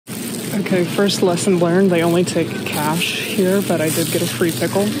Okay, first lesson learned, they only take cash here, but I did get a free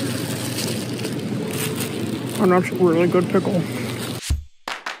pickle. And that's a really good pickle.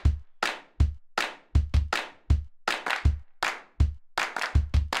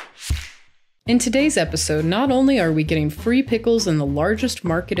 In today's episode, not only are we getting free pickles in the largest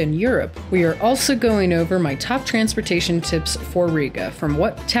market in Europe, we are also going over my top transportation tips for Riga. From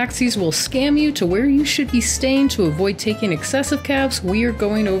what taxis will scam you to where you should be staying to avoid taking excessive cabs, we are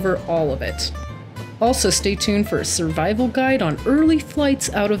going over all of it. Also, stay tuned for a survival guide on early flights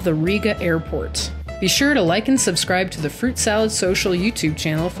out of the Riga airport. Be sure to like and subscribe to the Fruit Salad Social YouTube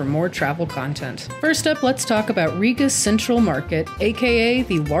channel for more travel content. First up, let's talk about Riga Central Market, aka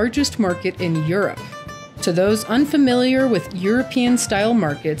the largest market in Europe. To those unfamiliar with European-style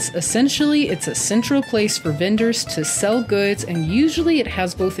markets, essentially it's a central place for vendors to sell goods, and usually it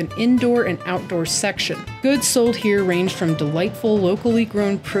has both an indoor and outdoor section. Goods sold here range from delightful locally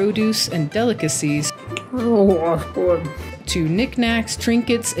grown produce and delicacies to knickknacks,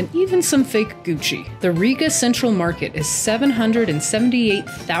 trinkets, and even some fake Gucci. The Riga Central Market is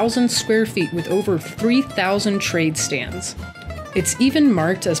 778,000 square feet with over 3,000 trade stands. It's even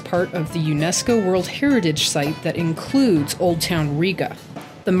marked as part of the UNESCO World Heritage Site that includes Old Town Riga.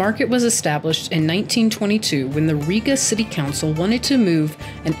 The market was established in 1922 when the Riga City Council wanted to move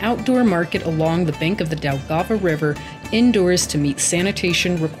an outdoor market along the bank of the Daugava River indoors to meet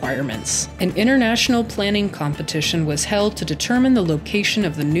sanitation requirements. An international planning competition was held to determine the location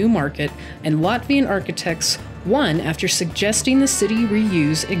of the new market, and Latvian architects won after suggesting the city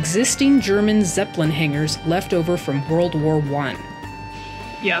reuse existing German Zeppelin hangars left over from World War I.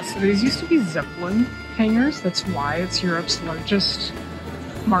 Yeah, so these used to be Zeppelin hangars. That's why it's Europe's largest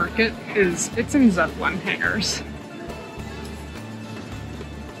market. It's in Zeppelin hangars.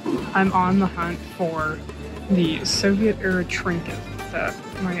 I'm on the hunt for the Soviet-era trinket that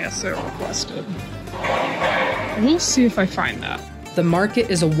my SO requested. We'll see if I find that. The market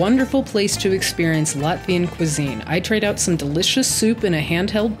is a wonderful place to experience Latvian cuisine. I tried out some delicious soup in a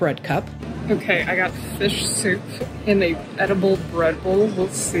handheld bread cup. Okay, I got fish soup in a edible bread bowl. We'll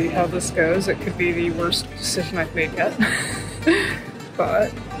see how this goes. It could be the worst decision I've made yet.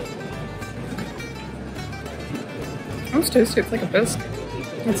 But it was tasty. It's like a biscuit.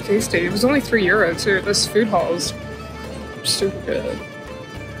 It's tasty. It was only €3 too. This food hall is super good.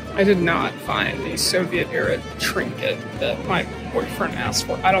 I did not find the Soviet-era trinket that my boyfriend asked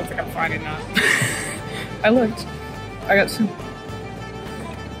for. I don't think I'm finding that. I looked. I got soup.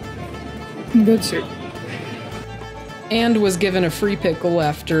 Good soup. And was given a free pickle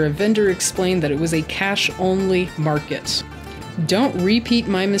after a vendor explained that it was a cash-only market. Don't repeat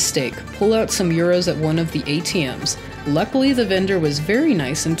my mistake. Pull out some euros at one of the ATMs. Luckily, the vendor was very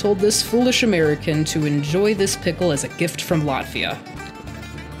nice and told this foolish American to enjoy this pickle as a gift from Latvia.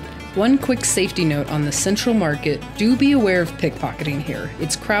 One quick safety note on the Central Market, do be aware of pickpocketing here.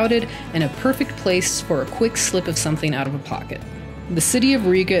 It's crowded and a perfect place for a quick slip of something out of a pocket. The city of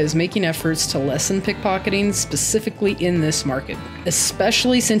Riga is making efforts to lessen pickpocketing, specifically in this market.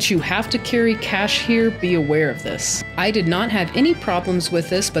 Especially since you have to carry cash here, be aware of this. I did not have any problems with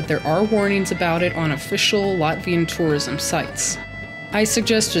this, but there are warnings about it on official Latvian tourism sites. I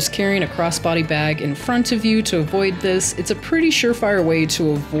suggest just carrying a crossbody bag in front of you to avoid this. It's a pretty surefire way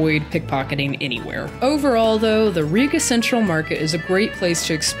to avoid pickpocketing anywhere. Overall though, the Riga Central Market is a great place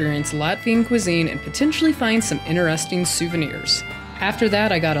to experience Latvian cuisine and potentially find some interesting souvenirs. After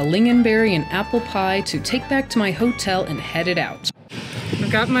that, I got a lingonberry and apple pie to take back to my hotel and headed out.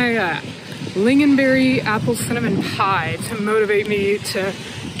 I've got my lingonberry apple cinnamon pie to motivate me to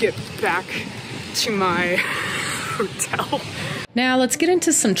get back to my hotel. Now let's get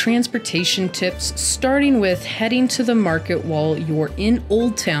into some transportation tips, starting with heading to the market while you're in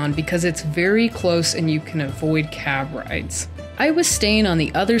Old Town because it's very close and you can avoid cab rides. I was staying on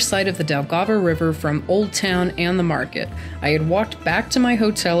the other side of the Daugava River from Old Town and the market. I had walked back to my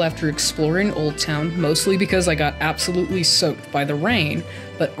hotel after exploring Old Town, mostly because I got absolutely soaked by the rain,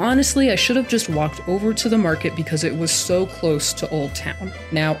 but honestly I should have just walked over to the market because it was so close to Old Town.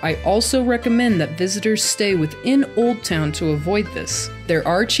 Now, I also recommend that visitors stay within Old Town to avoid this. There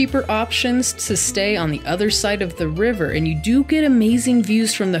are cheaper options to stay on the other side of the river, and you do get amazing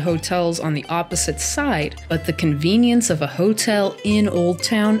views from the hotels on the opposite side, but the convenience of a hotel in Old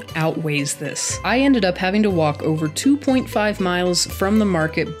Town outweighs this. I ended up having to walk over 2.5 miles from the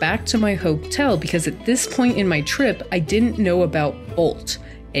market back to my hotel because at this point in my trip, I didn't know about Bolt.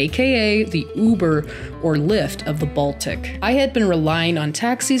 aka the Uber or Lyft of the Baltic. I had been relying on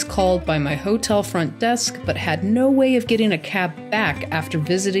taxis called by my hotel front desk, but had no way of getting a cab back after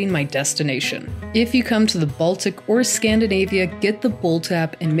visiting my destination. If you come to the Baltic or Scandinavia, get the Bolt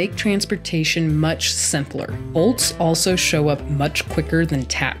app and make transportation much simpler. Bolts also show up much quicker than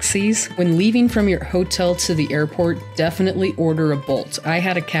taxis. When leaving from your hotel to the airport, definitely order a Bolt. I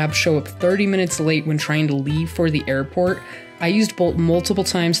had a cab show up 30 minutes late when trying to leave for the airport. I used Bolt multiple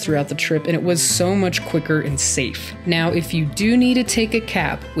times throughout the trip, and it was so much quicker and safe. Now, if you do need to take a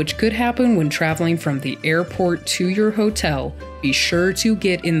cab, which could happen when traveling from the airport to your hotel, be sure to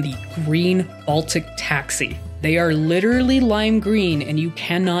get in the green Baltic taxi. They are literally lime green and you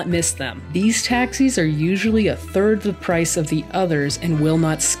cannot miss them. These taxis are usually a third the price of the others and will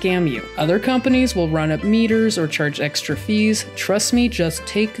not scam you. Other companies will run up meters or charge extra fees. Trust me, just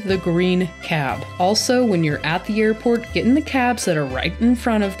take the green cab. Also, when you're at the airport, get in the cabs that are right in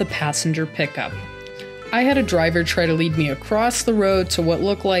front of the passenger pickup. I had a driver try to lead me across the road to what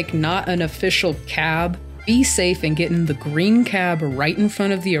looked like not an official cab. Be safe and get in the green cab right in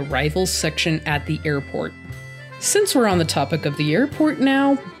front of the arrivals section at the airport. Since we're on the topic of the airport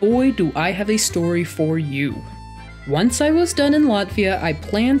now, boy do I have a story for you. Once I was done in Latvia, I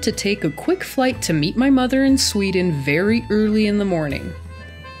planned to take a quick flight to meet my mother in Sweden very early in the morning.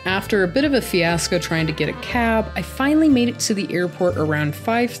 After a bit of a fiasco trying to get a cab, I finally made it to the airport around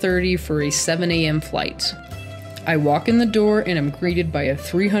 5:30 for a 7 a.m. flight. I walk in the door and am greeted by a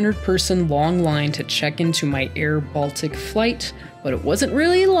 300-person long line to check into my Air Baltic flight, but it wasn't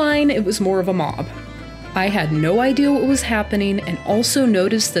really a line, it was more of a mob. I had no idea what was happening and also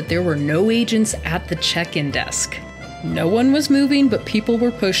noticed that there were no agents at the check-in desk. No one was moving, but people were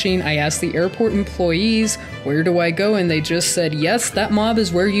pushing. I asked the airport employees, "Where do I go?" and they just said, "Yes, that mob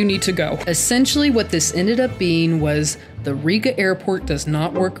is where you need to go." Essentially, what this ended up being was the Riga airport does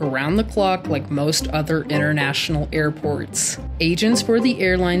not work around the clock like most other international airports. Agents for the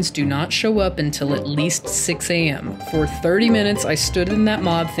airlines do not show up until at least 6 a.m. For 30 minutes, I stood in that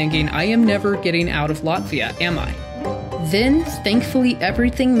mob thinking, I am never getting out of Latvia, am I? Then, thankfully,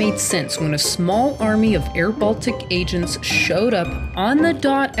 everything made sense when a small army of Air Baltic agents showed up on the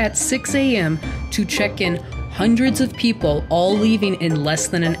dot at 6 a.m. to check in hundreds of people, all leaving in less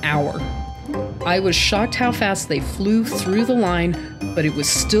than an hour. I was shocked how fast they flew through the line, but it was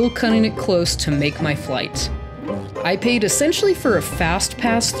still cutting it close to make my flight. I paid essentially for a fast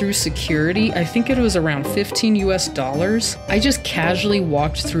pass through security. I think it was around $15 US. I just casually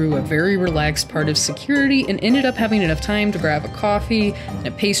walked through a very relaxed part of security and ended up having enough time to grab a coffee and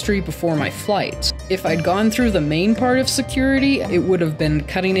a pastry before my flight. If I'd gone through the main part of security, it would have been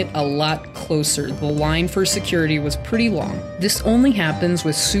cutting it a lot closer. The line for security was pretty long. This only happens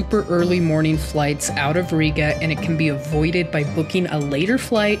with super early morning flights out of Riga, and it can be avoided by booking a later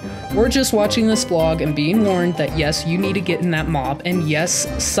flight or just watching this vlog and being warned that yes, you need to get in that mob, and yes,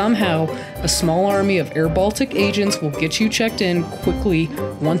 somehow a small army of Air Baltic agents will get you checked in quickly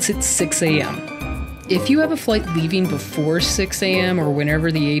once it's 6 a.m. If you have a flight leaving before 6 a.m. or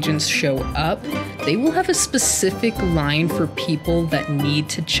whenever the agents show up, they will have a specific line for people that need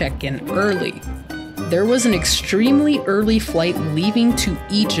to check in early. There was an extremely early flight leaving to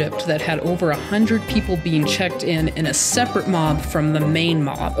Egypt that had over 100 people being checked in a separate mob from the main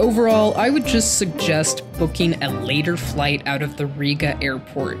mob. Overall, I would just suggest booking a later flight out of the Riga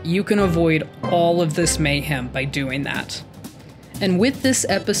airport. You can avoid all of this mayhem by doing that. And with this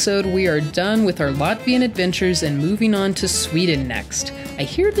episode, we are done with our Latvian adventures and moving on to Sweden next. I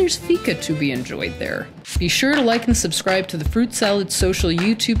hear there's fika to be enjoyed there. Be sure to like and subscribe to the Fruit Salad Social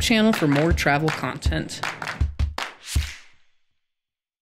YouTube channel for more travel content.